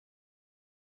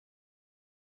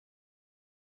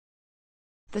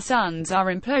The Suns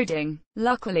are imploding.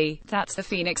 Luckily, that's the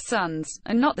Phoenix Suns,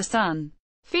 and not the Sun.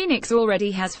 Phoenix already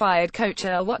has fired coach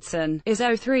Earl Watson, is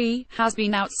 0-3, has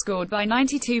been outscored by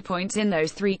 92 points in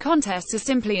those 3 contests, a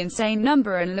simply insane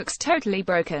number, and looks totally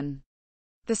broken.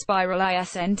 The spiral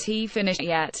isn't finished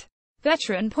yet.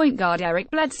 Veteran point guard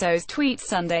Eric Bledsoe's tweet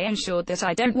Sunday ensured that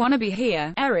 "I don't want to be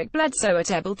here." Eric Bledsoe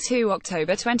at bledsoe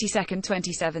October 22,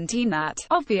 2017. That,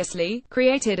 obviously,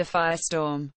 created a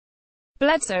firestorm.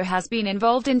 Bledsoe has been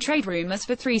involved in trade rumors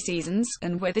for 3 seasons,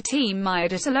 and with the team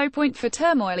mired at a low point for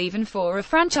turmoil even for a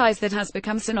franchise that has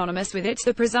become synonymous with it,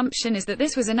 the presumption is that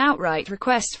this was an outright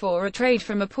request for a trade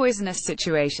from a poisonous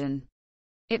situation.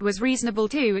 It was reasonable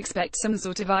to expect some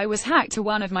sort of "I was hacked" to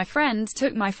 "one of my friends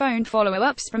took my phone"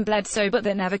 follow-ups from Bledsoe, but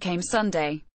that never came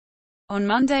Sunday. On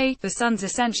Monday, the Suns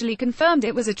essentially confirmed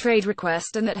it was a trade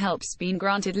request and that help's been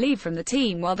granted leave from the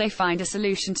team while they find a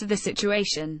solution to the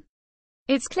situation.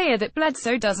 It's clear that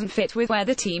Bledsoe doesn't fit with where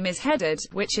the team is headed,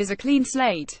 which is a clean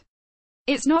slate.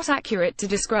 It's not accurate to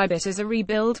describe it as a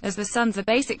rebuild, as the Suns are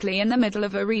basically in the middle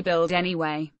of a rebuild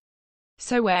anyway.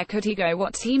 So where could he go?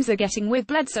 What teams are getting with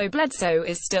Bledsoe? Bledsoe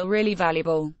is still really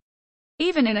valuable.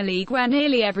 Even in a league where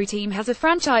nearly every team has a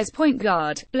franchise point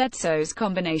guard, Bledsoe's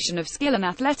combination of skill and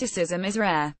athleticism is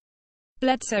rare.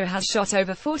 Bledsoe has shot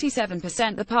over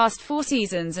 47% the past 4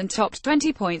 seasons and topped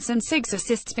 20 points and 6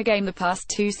 assists per game the past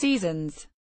 2 seasons.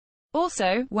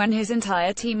 Also, when his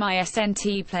entire team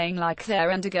isn't playing like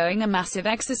they're undergoing a massive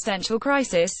existential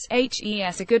crisis,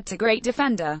 he's a good to great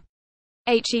defender.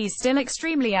 He's still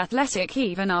extremely athletic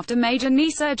even after major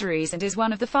knee surgeries and is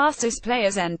one of the fastest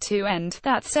players end-to-end.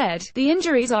 That said, the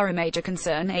injuries are a major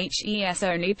concern. He's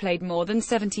only played more than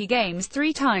 70 games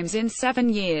 3 times in 7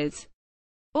 years.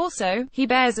 Also, he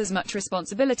bears as much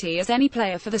responsibility as any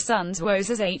player for the Suns' woes,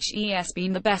 as he's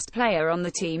been the best player on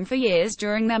the team for years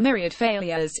during their myriad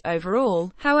failures.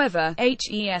 Overall, however,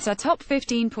 he's a top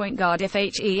 15 point guard if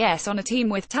he's on a team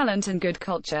with talent and good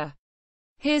culture.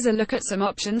 Here's a look at some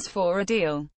options for a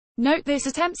deal. Note this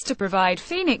attempts to provide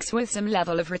Phoenix with some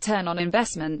level of return on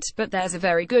investment, but there's a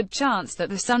very good chance that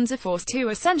the Suns are forced to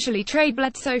essentially trade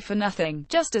Bledsoe for nothing,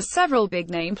 just as several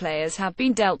big-name players have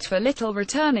been dealt for little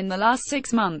return in the last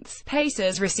 6 months.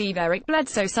 Pacers receive Eric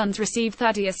Bledsoe. Suns receive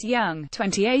Thaddeus Young,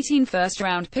 2018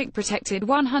 first-round pick, protected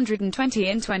 120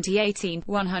 in 2018,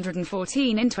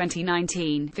 114 in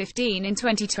 2019, 15 in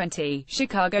 2020.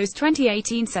 Chicago's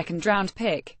 2018 second-round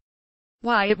pick.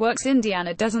 Why it works?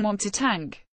 Indiana doesn't want to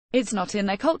tank. It's not in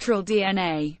their cultural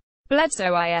DNA.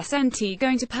 Bledsoe isn't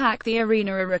going to pack the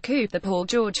arena or recoup the Paul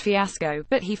George fiasco,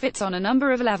 but he fits on a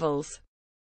number of levels.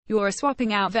 You're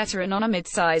swapping out veteran on a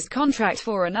mid-sized contract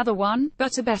for another one,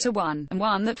 but a better one, and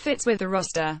one that fits with the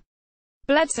roster.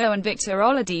 Bledsoe and Victor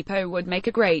Oladipo would make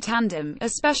a great tandem,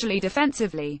 especially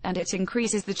defensively, and it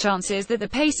increases the chances that the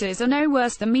Pacers are no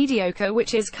worse than mediocre,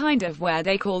 which is kind of where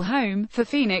they call home. For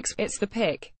Phoenix, it's the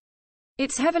pick.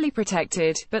 It's heavily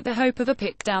protected, but the hope of a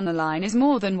pick down the line is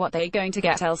more than what they're going to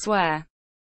get elsewhere.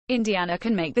 Indiana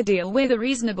can make the deal with a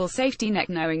reasonable safety net,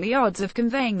 knowing the odds of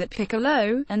conveying that pick are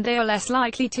low, and they are less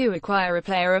likely to acquire a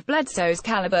player of Bledsoe's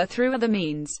caliber through other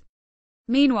means.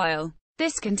 Meanwhile,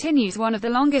 this continues one of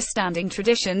the longest-standing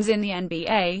traditions in the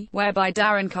NBA, whereby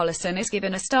Darren Collison is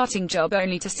given a starting job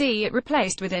only to see it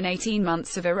replaced within 18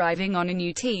 months of arriving on a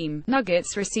new team.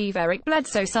 Nuggets receive Eric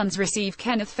Bledsoe. Suns receive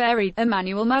Kenneth Faried,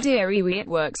 Emmanuel Mudiay. It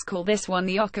works. Call this one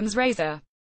the Occam's razor.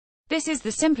 This is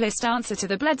the simplest answer to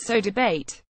the Bledsoe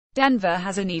debate. Denver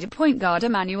has a need. Point guard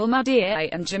Emmanuel Mudiay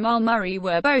and Jamal Murray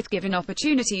were both given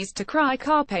opportunities to cry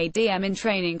carpe diem in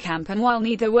training camp, and while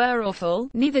neither were awful,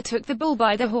 neither took the bull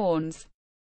by the horns.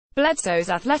 Bledsoe's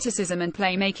athleticism and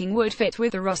playmaking would fit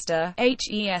with the roster.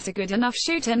 He's a good enough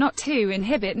shooter not to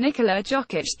inhibit Nikola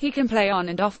Jokic. He can play on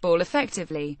and off ball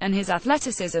effectively, and his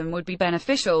athleticism would be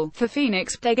beneficial. For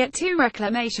Phoenix, they get 2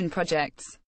 reclamation projects.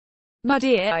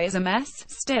 Mudiay is a mess,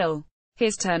 still.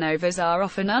 His turnovers are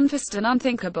often unforced and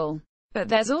unthinkable. But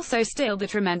there's also still the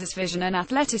tremendous vision and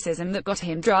athleticism that got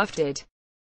him drafted.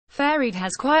 Faried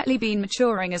has quietly been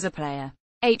maturing as a player.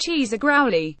 He's a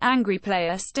growly, angry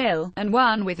player still, and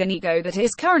one with an ego that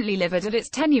is currently livid at its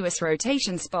tenuous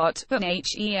rotation spot, but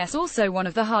he's also one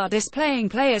of the hardest playing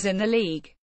players in the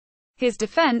league. His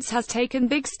defense has taken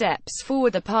big steps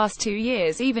forward the past 2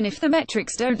 years, even if the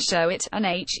metrics don't show it, and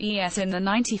he's in the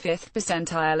 95th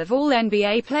percentile of all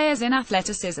NBA players in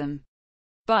athleticism.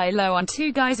 Buy low on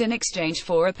 2 guys in exchange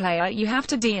for a player you have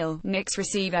to deal. Knicks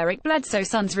receive Eric Bledsoe.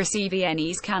 Suns receive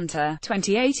Enes Kanter,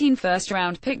 2018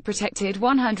 first-round pick, protected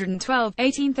 112,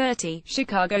 1830.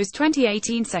 Chicago's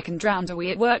 2018 second-rounder.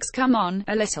 It works. Come on,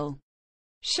 a little.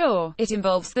 Sure, it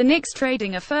involves the Knicks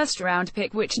trading a first-round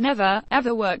pick, which never,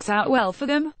 ever works out well for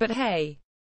them, but hey.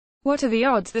 What are the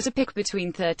odds that a pick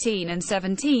between 13 and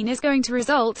 17 is going to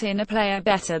result in a player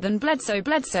better than Bledsoe?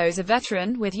 Bledsoe's a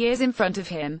veteran with years in front of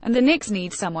him, and the Knicks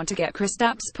need someone to get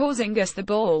Kristaps Porzingis the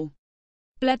ball.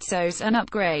 Bledsoe's an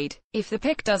upgrade. If the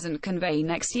pick doesn't convey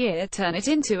next year, turn it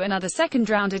into another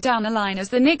second-rounder down the line, as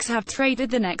the Knicks have traded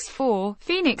the next 4.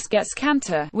 Phoenix gets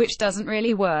Cantor, which doesn't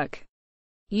really work.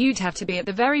 You'd have to be at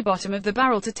the very bottom of the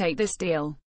barrel to take this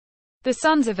deal. The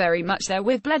Suns are very much there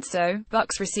with Bledsoe.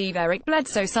 Bucks receive Eric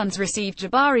Bledsoe, Suns receive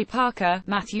Jabari Parker,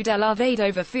 Matthew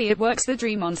Dellavedova. It works the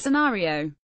dream on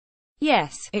scenario.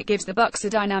 Yes, it gives the Bucks a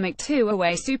dynamic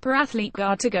two-way super athlete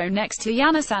guard to go next to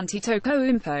Giannis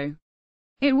Antetokounmpo.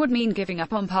 It would mean giving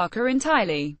up on Parker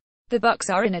entirely. The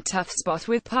Bucks are in a tough spot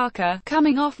with Parker,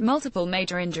 coming off multiple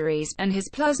major injuries, and his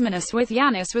plus-minus with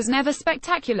Giannis was never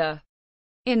spectacular.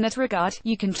 In that regard,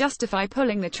 you can justify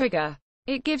pulling the trigger.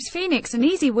 It gives Phoenix an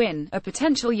easy win, a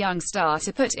potential young star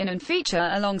to put in and feature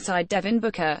alongside Devin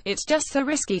Booker. It's just so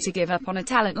risky to give up on a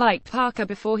talent like Parker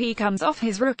before he comes off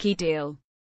his rookie deal.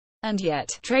 And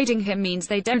yet, trading him means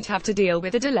they don't have to deal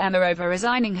with a dilemma over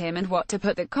resigning him and what to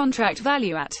put the contract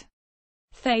value at.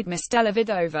 They'd miss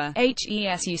Dellavedova,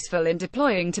 HES useful in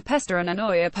deploying to pester and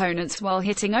annoy opponents while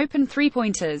hitting open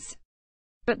three-pointers.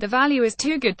 But the value is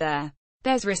too good there.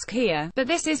 There's risk here, but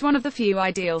this is one of the few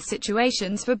ideal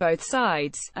situations for both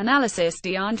sides. Analysis: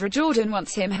 DeAndre Jordan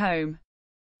wants him home.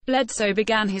 Bledsoe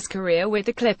began his career with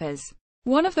the Clippers.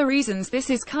 One of the reasons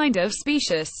this is kind of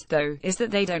specious, though, is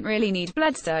that they don't really need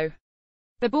Bledsoe.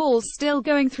 The ball's still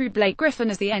going through Blake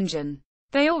Griffin as the engine.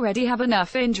 They already have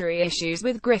enough injury issues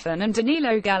with Griffin and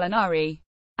Danilo Gallinari.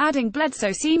 Adding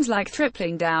Bledsoe seems like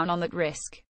tripling down on that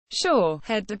risk. Sure,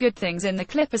 had the good things in the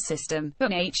Clippers system,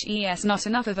 but HES not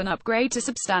enough of an upgrade to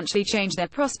substantially change their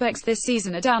prospects this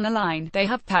season. Or down the line, they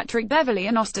have Patrick Beverley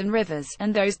and Austin Rivers,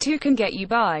 and those two can get you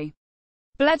by.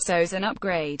 Bledsoe's an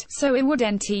upgrade, so it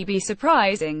wouldn't be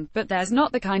surprising, but there's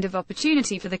not the kind of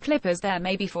opportunity for the Clippers there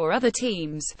may be for other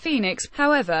teams. Phoenix,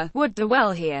 however, would do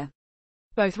well here.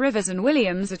 Both Rivers and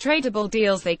Williams are tradable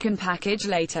deals they can package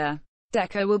later.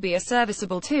 Decker will be a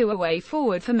serviceable two-way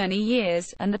forward for many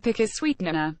years, and the pick is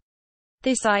sweetener.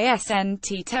 This isn't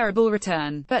terrible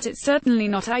return, but it's certainly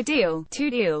not ideal. 2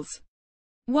 deals.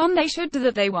 One they should do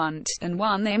that they want, and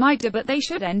one they might do but they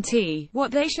shouldn't.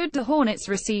 What they should do: Hornets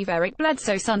receive Eric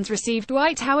Bledsoe, Suns receive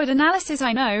Dwight Howard. Analysis: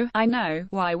 I know,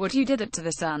 why would you do that to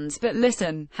the Suns? But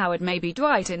listen, Howard may be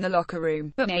Dwight in the locker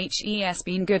room, but HE's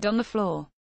been good on the floor.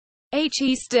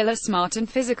 He's still a smart and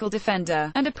physical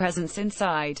defender, and a presence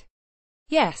inside.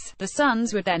 Yes, the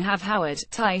Suns would then have Howard,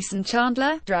 Tyson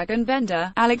Chandler, Dragon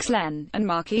Bender, Alex Len, and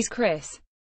Marquise Chris.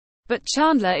 But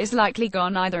Chandler is likely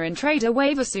gone either in trade or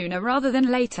waiver sooner rather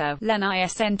than later. Len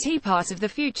isn't part of the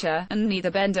future, and neither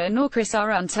Bender nor Chris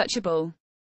are untouchable.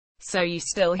 So you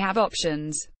still have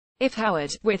options. If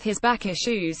Howard, with his back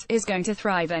issues, is going to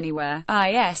thrive anywhere,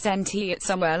 isn't at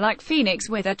somewhere like Phoenix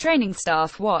with a training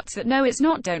staff what's that? No, it's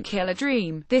not. Don't kill a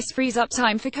dream. This frees up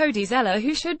time for Cody Zeller,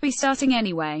 who should be starting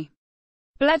anyway.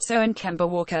 Bledsoe and Kemba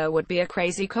Walker would be a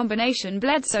crazy combination.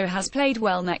 Bledsoe has played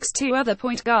well next to other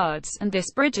point guards, and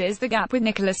this bridges the gap with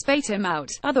Nicholas Batum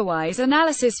out. Otherwise,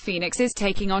 analysis: Phoenix is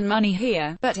taking on money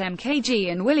here, but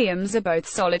MKG and Williams are both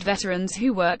solid veterans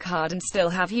who work hard and still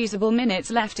have usable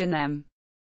minutes left in them.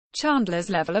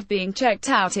 Chandler's level of being checked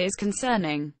out is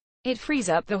concerning. It frees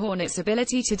up the Hornets'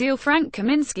 ability to deal Frank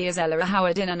Kaminsky as Ella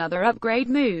Howard in another upgrade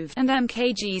move, and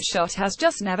MKG's shot has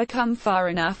just never come far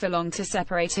enough along to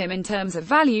separate him in terms of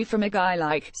value from a guy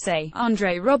like, say,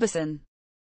 Andre Roberson.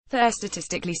 They're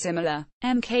statistically similar.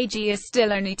 MKG is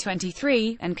still only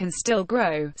 23, and can still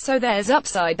grow, so there's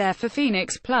upside there for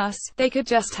Phoenix. Plus, they could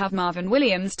just have Marvin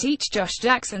Williams teach Josh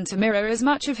Jackson to mirror as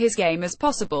much of his game as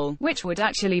possible, which would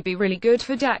actually be really good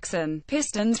for Jackson.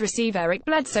 Pistons receive Eric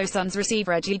Bledsoe, Suns receive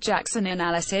Reggie Jackson.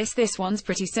 Analysis: this one's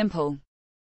pretty simple.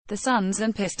 The Suns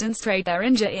and Pistons trade their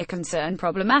injury-concerned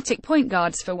problematic point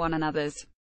guards for one another's.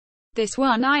 This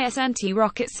one isn't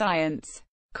rocket science.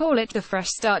 Call it the fresh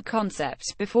start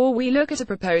concept. Before we look at a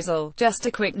proposal, just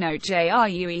a quick note: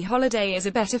 Jrue Holiday is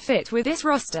a better fit with this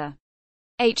roster.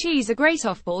 He's a great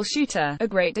off-ball shooter, a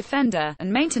great defender,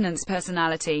 and maintenance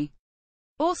personality.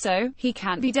 Also, he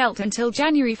can't be dealt until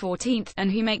January 14th, and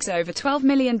he makes over $12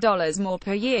 million more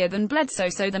per year than Bledsoe,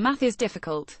 so the math is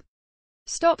difficult.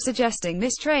 Stop suggesting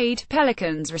this trade.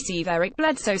 Pelicans receive Eric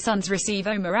Bledsoe, Suns receive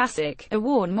Omer Asik, a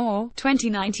Warren Moore,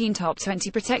 2019 top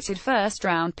 20 protected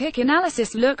first-round pick.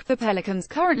 Analysis: look, the Pelicans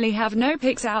currently have no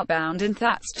picks outbound, and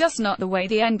that's just not the way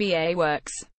the NBA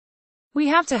works. We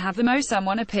have to have them owe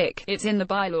someone a pick, it's in the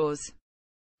bylaws.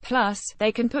 Plus,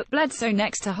 they can put Bledsoe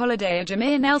next to Holiday or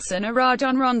Jameer Nelson or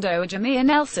Rajon Rondo or Jameer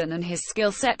Nelson, and his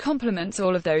skill set complements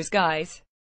all of those guys.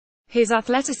 His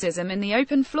athleticism in the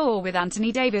open floor with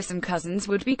Anthony Davis and Cousins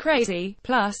would be crazy,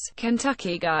 plus,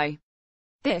 Kentucky guy.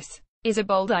 This is a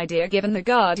bold idea given the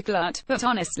guard glut, but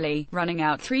honestly, running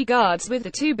out 3 guards with the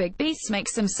 2 big beasts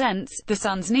makes some sense. The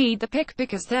Suns need the pick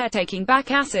because they're taking back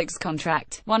Asig's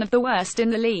contract, one of the worst in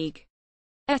the league.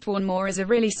 Etwan Moore is a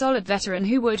really solid veteran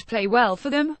who would play well for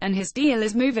them, and his deal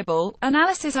is movable.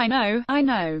 Analysis: I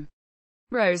know.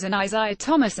 Rose and Isaiah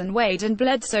Thomas and Wade and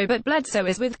Bledsoe, but Bledsoe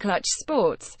is with Clutch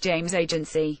Sports, James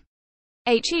Agency.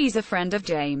 He's a friend of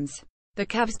James. The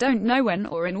Cavs don't know when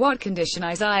or in what condition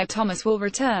Isaiah Thomas will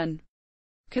return.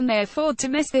 Can they afford to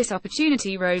miss this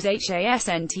opportunity? Rose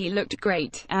hasn't looked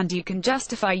great, and you can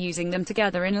justify using them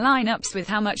together in lineups with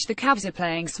how much the Cavs are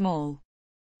playing small.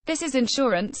 This is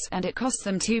insurance, and it costs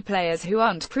them 2 players who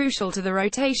aren't crucial to the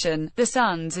rotation. The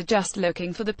Suns are just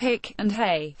looking for the pick, and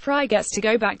hey, Fry gets to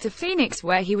go back to Phoenix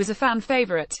where he was a fan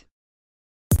favorite.